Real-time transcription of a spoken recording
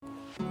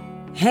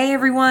Hey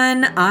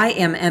everyone, I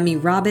am Emmy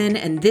Robin,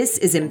 and this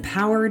is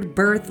Empowered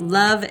Birth,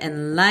 Love,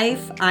 and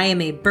Life. I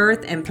am a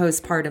birth and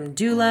postpartum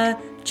doula,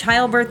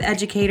 childbirth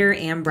educator,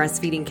 and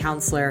breastfeeding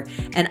counselor,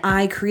 and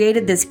I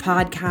created this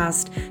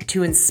podcast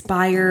to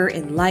inspire,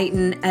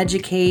 enlighten,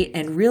 educate,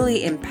 and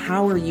really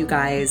empower you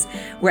guys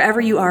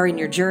wherever you are in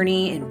your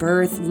journey in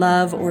birth,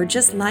 love, or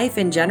just life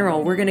in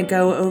general. We're going to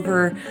go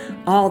over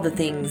all the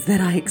things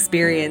that I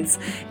experience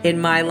in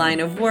my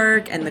line of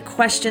work and the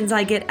questions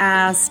I get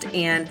asked,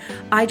 and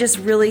I just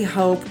really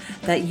hope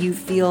that you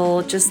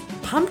feel just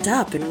pumped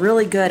up and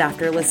really good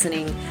after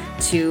listening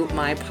to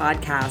my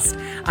podcast.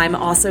 I'm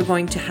also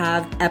going to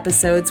have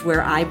episodes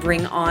where I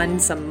bring on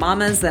some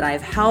mamas that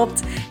I've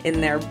helped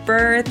in their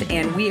birth,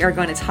 and we are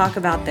going to talk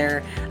about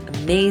their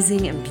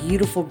amazing and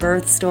beautiful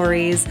birth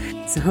stories.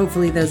 So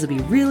hopefully those will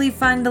be really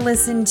fun to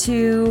listen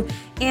to.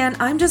 And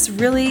I'm just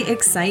really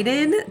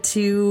excited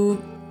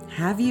to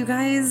have you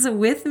guys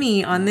with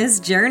me on this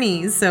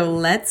journey. So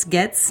let's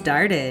get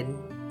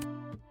started.